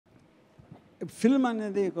Film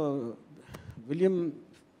అనేది ఒక William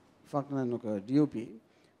ఫాక్నర్ అని ఒక DOP,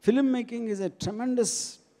 film making is a tremendous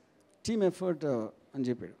team effort అని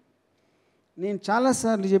చెప్పాడు. నేను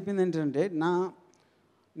చాలాసార్లు చెప్పింది ఏంటంటే,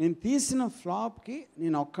 నేను తీసిన ఫ్లాప్కి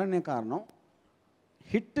నేను ఒక్కడనే కారణం,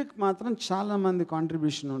 హిట్కి మాత్రం చాలామంది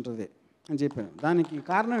కాంట్రిబ్యూషన్ ఉంటుంది అని చెప్పాను. దానికి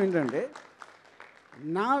కారణం ఏంటంటే,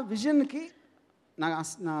 నా విజన్కి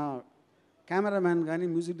నా కెమెరామ్యాన్ కానీ,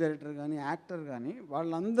 మ్యూజిక్ డైరెక్టర్ కానీ, యాక్టర్ కానీ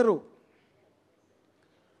వాళ్ళందరూ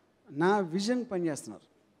నా విజన్ పనిచేస్తున్నారు.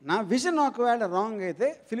 నా విజన్ ఒకవేళ రాంగ్ అయితే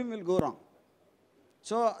film will go wrong.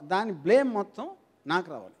 So దాని బ్లేమ్ మొత్తం నాకు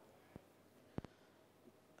రావాలి.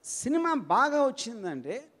 సినిమా బాగా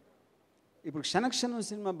వచ్చిందంటే, ఇప్పుడు క్షణక్షణం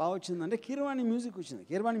సినిమా బాగా వచ్చిందంటే కీరవాణి మ్యూజిక్ వచ్చింది.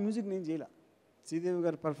 కీరవాణి మ్యూజిక్ నేను చేయాల, శ్రీదేవి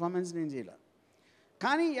గారి పర్ఫార్మెన్స్ నేను చేయాల,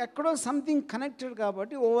 కానీ ఎక్కడో సంథింగ్ కనెక్టెడ్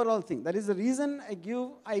కాబట్టి overall thing. That is the reason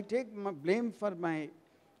I take my blame for my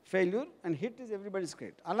failure and hit is everybody's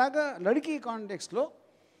credit. అలాగా లడ్కీ కాంటెక్స్లో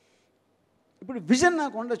ఇప్పుడు విజన్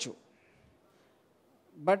నాకు ఉండొచ్చు,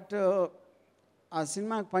 బట్ ఆ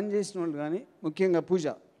సినిమాకి పనిచేసిన వాళ్ళు కానీ, ముఖ్యంగా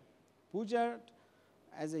పూజ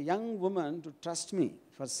as a young women to trust me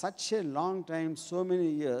for such a long time, so many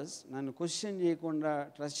years, నన్ను క్వశ్చన్ చేయకుండా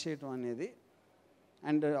ట్రస్ట్ చేయటం అనేది,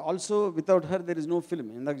 and also without her there is no film,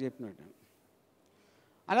 ఇందాక చెప్పినట్టు.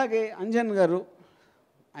 అలాగే అంజన్ గారు,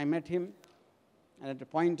 I met him at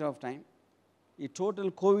a point of time. ఈ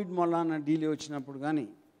total Covid మొలాన delay వచ్చినప్పుడు కానీ,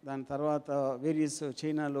 దాని తర్వాత వేరియస్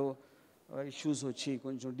చైనాలో ఇష్యూస్ వచ్చి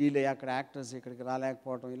కొంచెం డీలే, అక్కడ యాక్టర్స్ ఇక్కడికి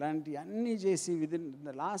రాలేకపోవటం, ఇలాంటి అన్నీ చేసి విదిన్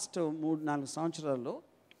ద లాస్ట్ 3-4 సంవత్సరాల్లో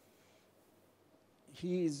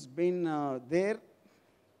he is been there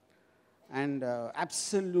and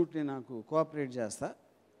absolutely నాకు కోఆపరేట్ చేస్తా.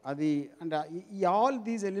 అది అంటే ఈ all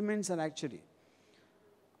these elements are actually.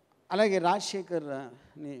 అలాగే రాజశేఖర్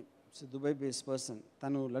అని దుబాయ్ బేస్డ్ పర్సన్,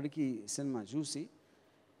 తను లడ్కీ సినిమా చూసి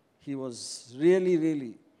he was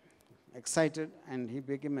really excited and he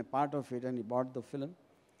became a part of it and he bought the film.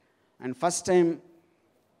 And first time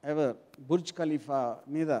ever Burj Khalifa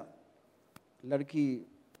మీద Ladki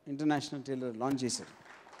international trailer launch చేశారు.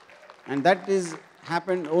 And that is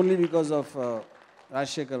happened only because of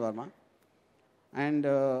Rajshekhar Varma. And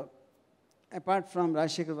apart from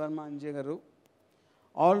Rajshekhar Varma, Anjay garu,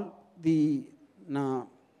 all the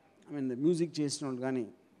the music చేసిన వాళ్ళు కానీ,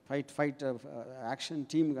 fight action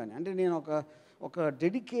team కానీ, అంటే నేను ఒక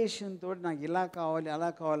dedication తోటి నాకు ఇలా కావాలి అలా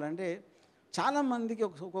కావాలంటే, చాలామందికి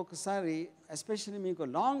ఒక్కొక్కసారి ఎస్పెషల్లీ మీకు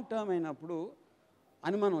లాంగ్ టర్మ్ అయినప్పుడు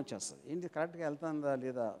అనుమానం వచ్చేస్తుంది, ఏంటి కరెక్ట్గా వెళ్తుందా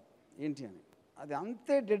లేదా ఏంటి అని. అది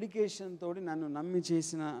అంతే డెడికేషన్ తోటి నన్ను నమ్మి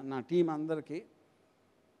చేసిన నా టీం అందరికీ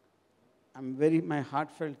మై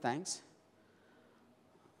హార్ట్ ఫెల్ట్ థ్యాంక్స్.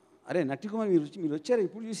 అరే నటి కుమార్ మీరు వచ్చారు,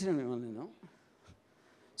 ఇప్పుడు చూసినా మిమ్మల్ని నేను.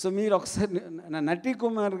 సో మీరు ఒకసారి నా నటి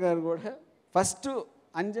కుమార్ గారు కూడా ఫస్ట్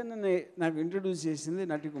అంజన్ని నాకు ఇంట్రడ్యూస్ చేసింది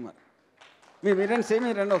నటి కుమార్. మీరు రండి, సేమ్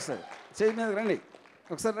మీరు రండి, ఒకసారి స్టేజ్ మీద రండి,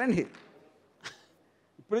 ఒకసారి రండి,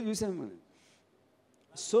 ఇప్పుడే చూసాను మనం.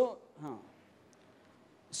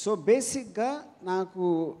 సో బేసిక్గా నాకు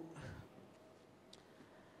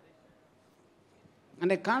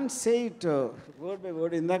అంటే can't say it word by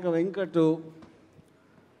word. ఇందాక వెంకట్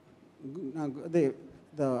నాకు అదే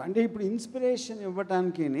అంటే ఇప్పుడు ఇన్స్పిరేషన్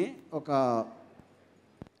ఇవ్వటానికి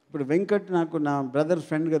ఇప్పుడు వెంకట్ నాకు నా బ్రదర్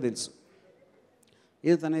ఫ్రెండ్గా తెలుసు.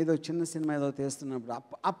 తను ఏదో చిన్న సినిమా ఏదో తీస్తున్నప్పుడు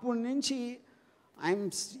అప్పటి నుంచి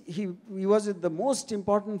he was the most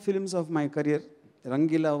important films of my career.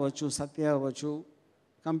 Rangeela అవ్వచ్చు, సత్య అవ్వచ్చు,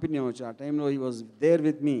 కంపెనీ అవ్వచ్చు, ఆ టైంలో he was there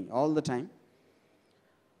with me all the time.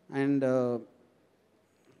 And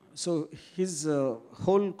so his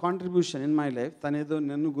whole contribution in my life, తనేదో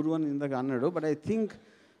నన్ను గురువు అని ఇందాక అన్నాడు, but I think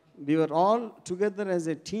we were all together as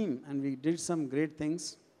a team and we did some great things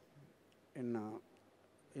in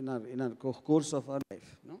our course of our life,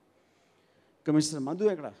 no? Commissioner Madhu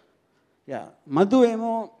ekkada, yeah, Madhu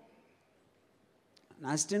emo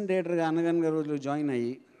na assistant director ga అనగనగా రోజులు join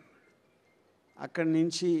అయ్యి అక్కడి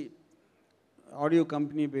నుంచి audio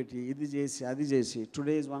company పెట్టి ఇది చేసి అది చేసి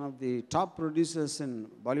today is one of the top producers in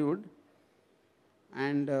Bollywood.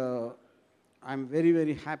 And I'm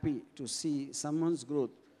very happy to see summons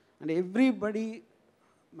growth. అంటే ఎవ్రీబడి,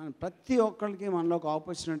 మన ప్రతి ఒక్కరికి మనలో ఒక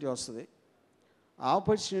ఆపర్చునిటీ వస్తుంది. ఆ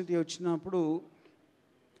ఆపర్చునిటీ వచ్చినప్పుడు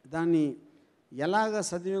దాన్ని ఎలాగ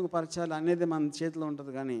సద్వినియోగపరచాలి అనేది మన చేతిలో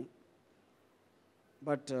ఉంటుంది. కానీ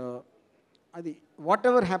బట్ అది వాట్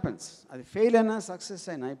ఎవర్ హ్యాపెన్స్, అది ఫెయిల్ అయినా సక్సెస్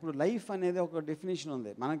అయినా, ఇప్పుడు లైఫ్ అనేది ఒక డెఫినేషన్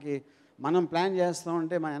ఉంది మనకి. మనం ప్లాన్ చేస్తూ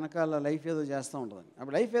ఉంటే మన వెనకాల లైఫ్ ఏదో చేస్తూ ఉంటుంది.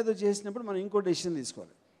 అప్పుడు లైఫ్ ఏదో చేసినప్పుడు మనం ఇంకో డెసిషన్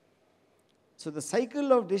తీసుకోవాలి. So the cycle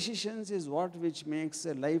of decisions is what which makes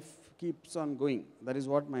a life keeps on going. That is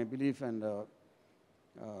what my belief and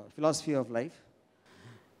philosophy of life.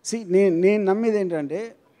 నేను నమ్మేది ఏంటంటే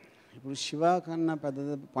ఇప్పుడు శివ కన్నా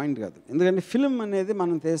పెద్ద పాయింట్ కాదు. ఎందుకంటే ఫిల్మ్ అనేది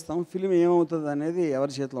మనం తీస్తాం, ఫిల్మ్ ఏమవుతుంది అనేది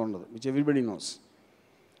ఎవరి చేతిలో ఉండదు, which everybody knows.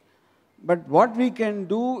 But what we can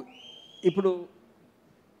do ఇప్పుడు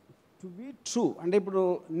టు బీ ట్రూ అంటే ఇప్పుడు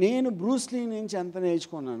నేను బ్రూస్లీ నుంచి ఎంత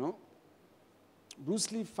నేర్చుకున్నాను,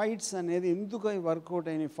 బ్రూస్లీ ఫైట్స్ అనేది ఎందుకు వర్కౌట్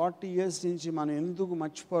అయినాయి, 40 years నుంచి మనం ఎందుకు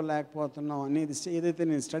మర్చిపోలేకపోతున్నాం అనేది ఏదైతే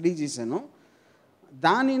నేను స్టడీ చేశానో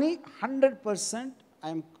దానిని 100%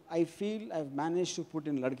 I feel I manage to put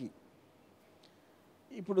in లడ్కి.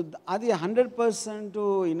 ఇప్పుడు అది 100%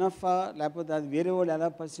 ఇనఫా లేకపోతే అది వేరే వాళ్ళు ఎలా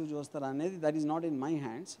పర్సీవ్ చేస్తారా అనేది that is not in my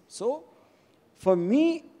hands. So for me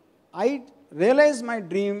I realize my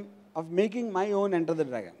dream of making my own enter the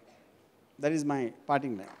dragon. That is my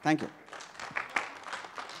parting line. Thank you.